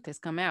ugly truth has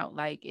come out.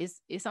 Like,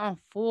 it's on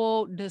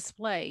full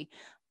display.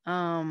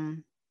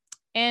 Um,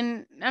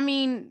 and I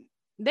mean,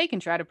 they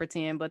can try to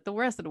pretend, but the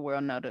rest of the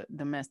world know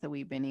the mess that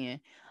we've been in.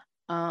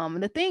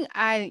 The thing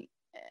I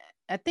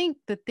think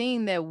the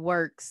thing that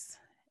works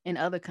in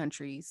other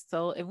countries.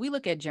 So if we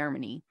look at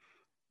Germany,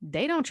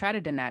 they don't try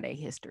to deny their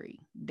history.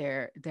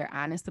 They're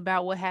honest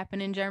about what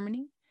happened in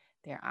Germany.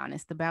 They're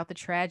honest about the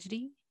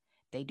tragedy.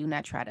 They do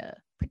not try to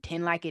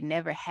pretend like it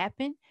never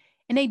happened,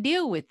 and they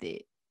deal with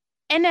it.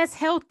 And that's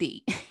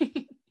healthy.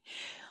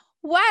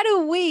 Why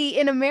do we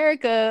in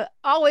America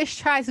always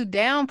try to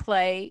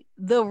downplay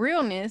the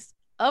realness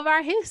of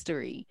our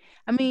history?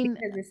 I mean,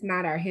 because it's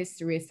not our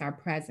history, it's our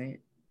present,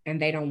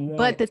 and they don't want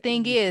but it. the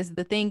thing is,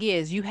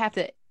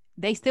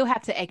 they still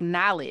have to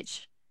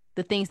acknowledge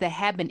the things that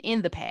happened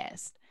in the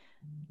past.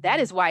 That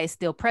is why it's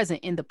still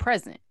present in the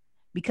present,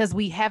 because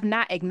we have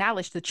not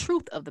acknowledged the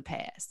truth of the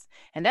past.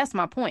 And that's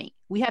my point.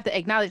 We have to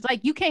acknowledge,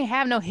 like, you can't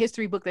have no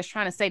history book that's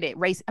trying to say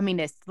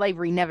that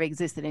slavery never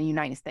existed in the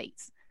United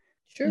States.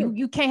 True.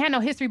 You can't have no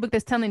history book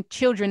that's telling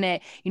children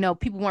that,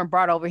 people weren't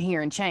brought over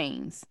here in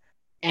chains.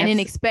 And then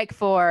expect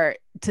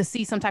to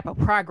see some type of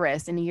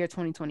progress in the year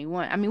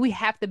 2021. I mean, we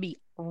have to be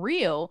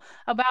real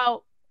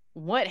about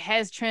what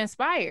has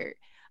transpired.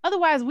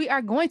 Otherwise, we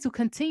are going to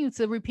continue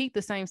to repeat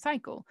the same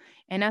cycle.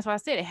 And that's why I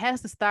said it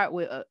has to start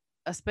with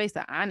a space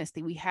of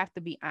honesty. We have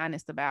to be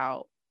honest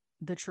about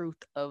the truth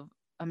of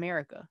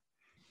America.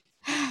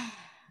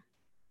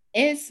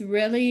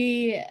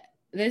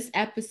 This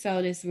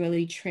episode is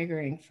really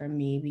triggering for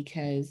me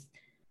because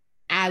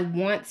I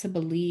want to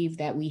believe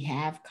that we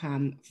have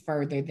come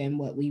further than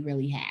what we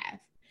really have.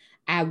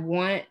 I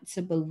want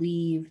to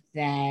believe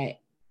that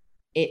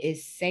it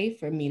is safe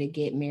for me to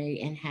get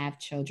married and have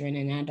children,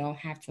 and I don't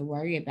have to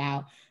worry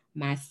about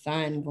my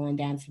son going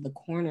down to the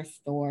corner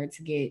store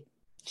to get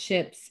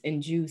chips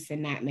and juice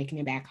and not making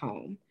it back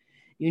home,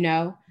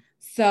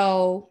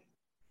 So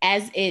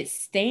as it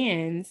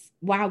stands,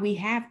 while we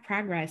have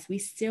progress, we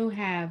still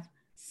have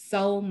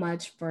so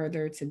much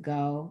further to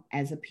go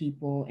as a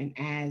people. And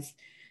as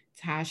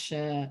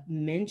Tasha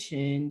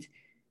mentioned,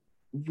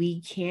 we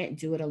can't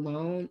do it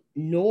alone,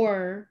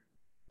 nor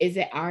is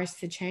it ours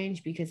to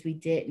change because we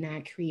did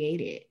not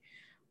create it.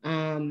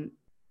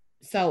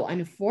 So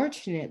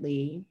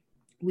unfortunately,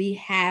 we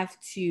have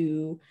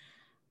to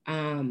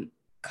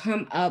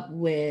come up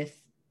with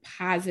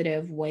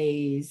positive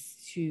ways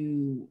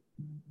to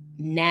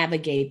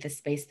navigate the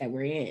space that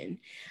we're in.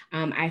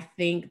 I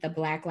think the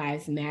Black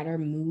Lives Matter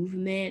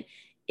movement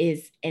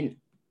is an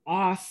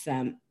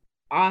awesome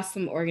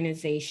awesome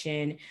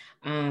organization.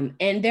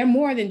 And they're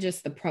more than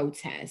just the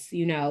protests.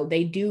 You know,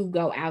 they do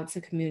go out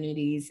to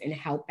communities and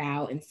help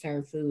out and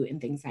serve food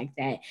and things like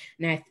that.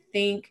 And I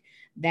think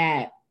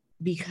that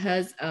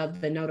because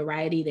of the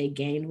notoriety they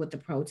gained with the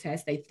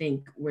protests, they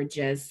think we're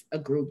just a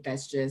group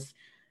that's just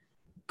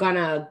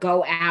gonna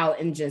go out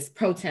and just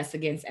protest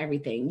against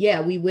everything.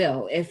 Yeah, we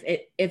will.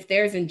 If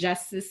there's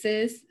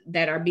injustices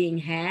that are being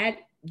had,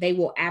 they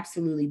will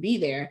absolutely be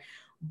there.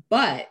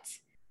 But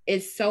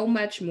it's so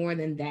much more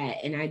than that.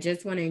 And I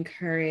just want to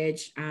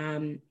encourage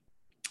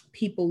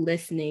people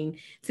listening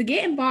to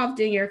get involved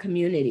in your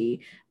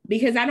community,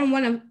 because I don't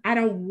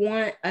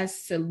want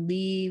us to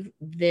leave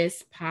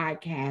this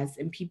podcast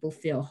and people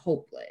feel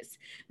hopeless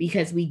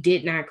because we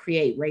did not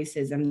create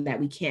racism, that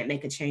we can't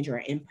make a change or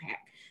an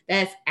impact.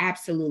 That's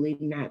absolutely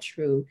not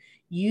true.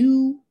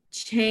 You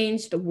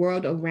change the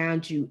world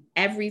around you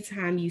every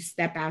time you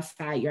step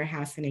outside your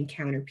house and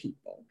encounter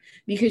people,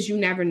 because you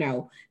never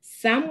know.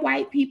 Some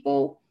white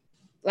people,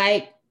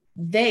 like,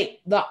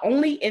 the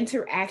only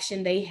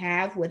interaction they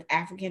have with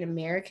African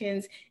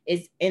Americans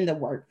is in the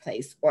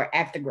workplace or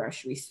at the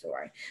grocery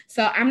store.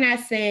 So I'm not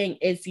saying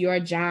it's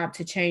your job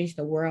to change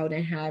the world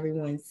and how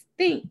everyone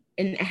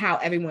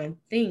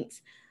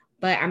thinks,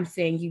 but I'm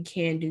saying you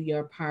can do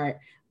your part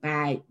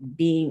by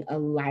being a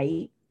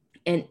light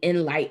and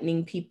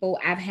enlightening people.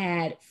 I've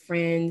had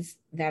friends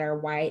that are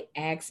white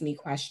ask me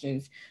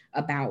questions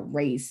about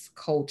race,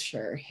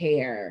 culture,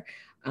 hair,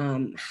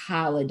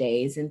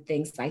 holidays, and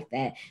things like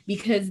that,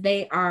 because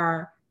they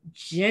are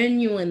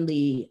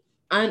genuinely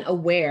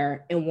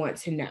unaware and want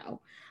to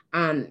know.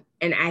 And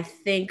I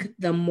think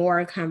the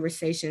more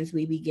conversations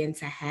we begin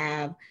to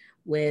have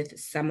with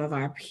some of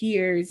our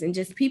peers and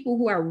just people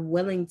who are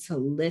willing to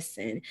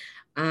listen,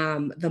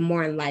 the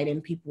more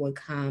enlightened people will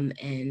come.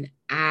 And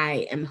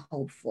I am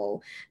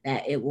hopeful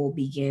that it will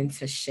begin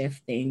to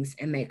shift things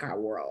and make our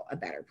world a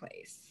better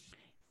place.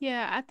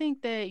 Yeah, I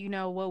think that,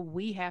 what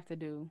we have to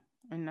do,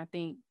 and I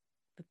think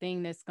the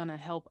thing that's going to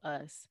help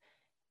us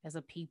as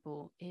a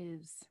people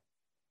is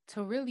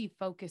to really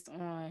focus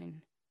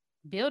on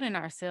building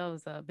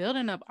ourselves up,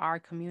 building up our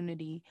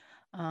community,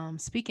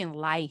 speaking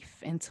life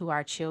into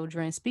our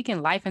children,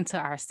 speaking life into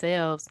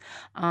ourselves.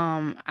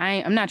 I'm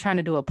not trying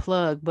to do a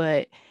plug,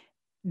 but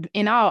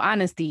in all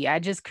honesty, I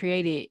just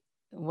created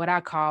what I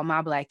call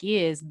My Black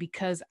Is,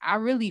 because I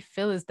really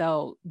feel as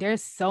though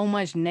there's so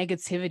much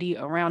negativity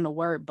around the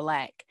word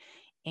black.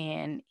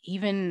 And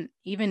even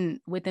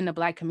within the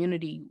Black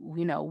community,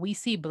 we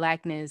see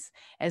blackness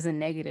as a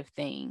negative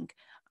thing.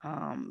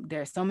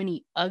 There's so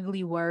many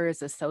ugly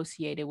words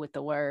associated with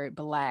the word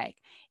black.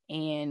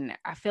 And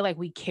I feel like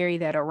we carry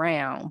that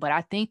around. But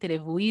I think that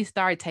if we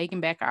start taking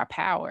back our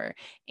power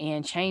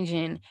and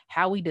changing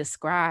how we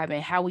describe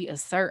and how we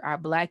assert our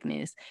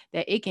blackness,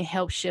 that it can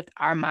help shift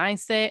our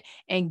mindset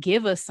and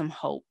give us some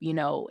hope.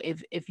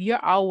 If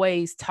you're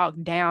always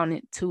talked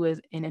down to us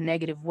in a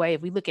negative way,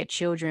 if we look at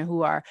children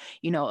who are,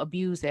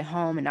 abused at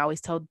home and always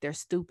told that they're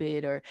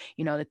stupid, or,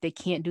 that they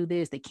can't do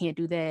this, they can't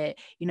do that,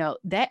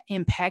 that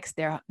impacts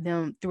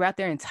them throughout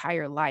their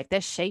entire life.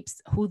 That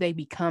shapes who they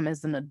become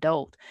as an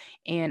adult.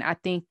 And I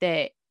think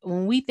that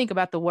when we think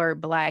about the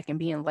word black and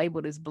being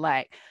labeled as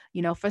black,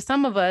 for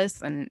some of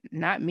us, and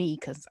not me,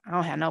 because I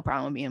don't have no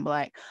problem being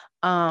black,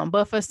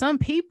 but for some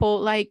people,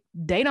 like,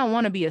 they don't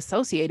want to be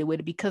associated with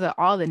it because of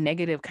all the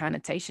negative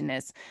connotation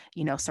that's,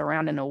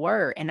 surrounding the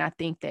word. And I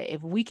think that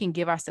if we can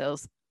give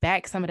ourselves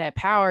back some of that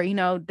power,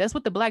 that's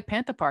what the Black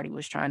Panther Party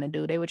was trying to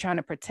do. They were trying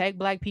to protect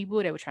Black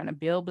people. They were trying to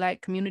build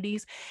Black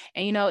communities.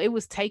 And, it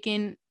was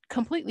taken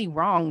completely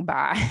wrong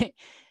by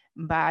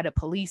by the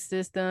police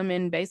system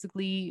and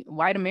basically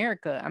white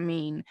America. I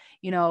mean,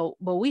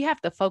 but we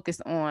have to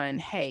focus on,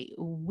 hey,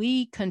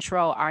 we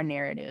control our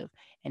narrative.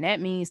 And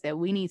that means that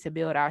we need to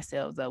build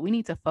ourselves up. We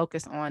need to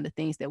focus on the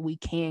things that we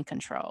can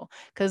control.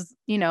 Because,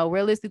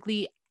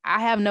 realistically, I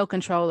have no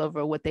control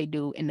over what they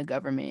do in the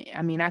government.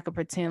 I mean, I could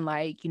pretend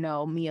like,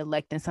 me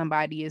electing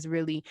somebody is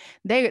really,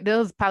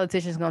 those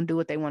politicians going to do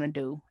what they want to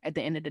do at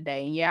the end of the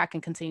day. And yeah, I can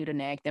continue to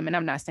nag them. And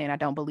I'm not saying I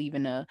don't believe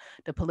in the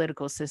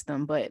political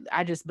system, but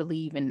I just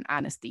believe in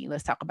honesty.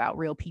 Let's talk about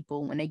real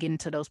people. When they get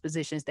into those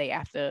positions, they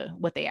after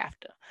what they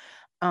after.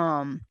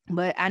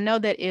 But I know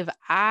that if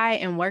I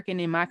am working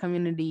in my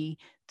community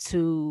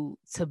to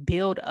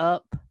build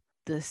up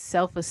the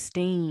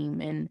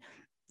self-esteem and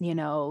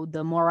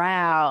the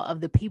morale of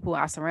the people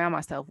I surround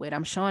myself with,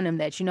 I'm showing them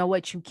that,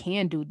 what, you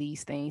can do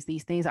these things.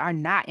 These things are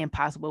not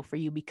impossible for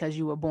you because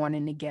you were born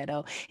in the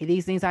ghetto.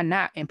 These things are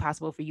not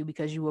impossible for you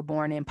because you were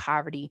born in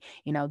poverty.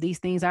 These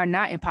things are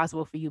not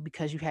impossible for you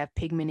because you have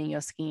pigment in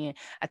your skin.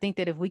 I think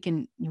that if we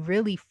can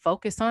really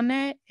focus on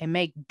that and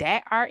make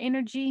that our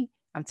energy,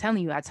 I'm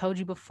telling you, I told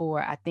you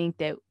before, I think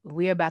that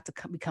we're about to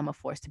become a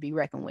force to be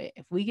reckoned with.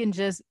 If we can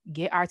just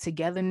get our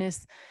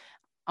togetherness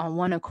on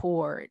one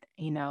accord,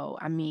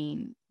 I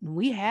mean,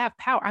 we have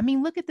power. I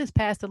mean, look at this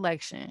past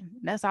election.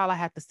 That's all I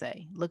have to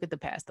say. Look at the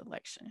past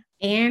election.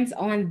 And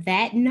on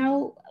that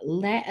note,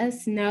 let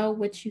us know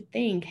what you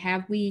think.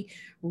 Have we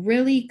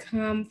really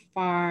come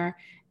far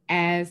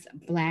as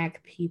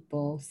Black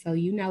people. So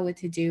you know what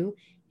to do.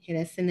 Hit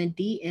us in the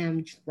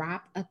DM,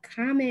 drop a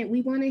comment.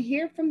 We want to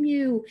hear from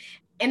you.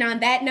 And on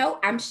that note,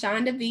 I'm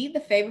Shonda V, the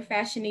favorite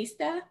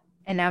fashionista.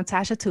 And I'm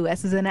Tasha,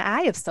 2S's in the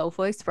eye of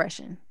soulful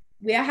expression.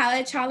 We'll holler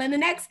at y'all in the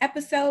next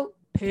episode.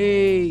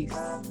 Peace.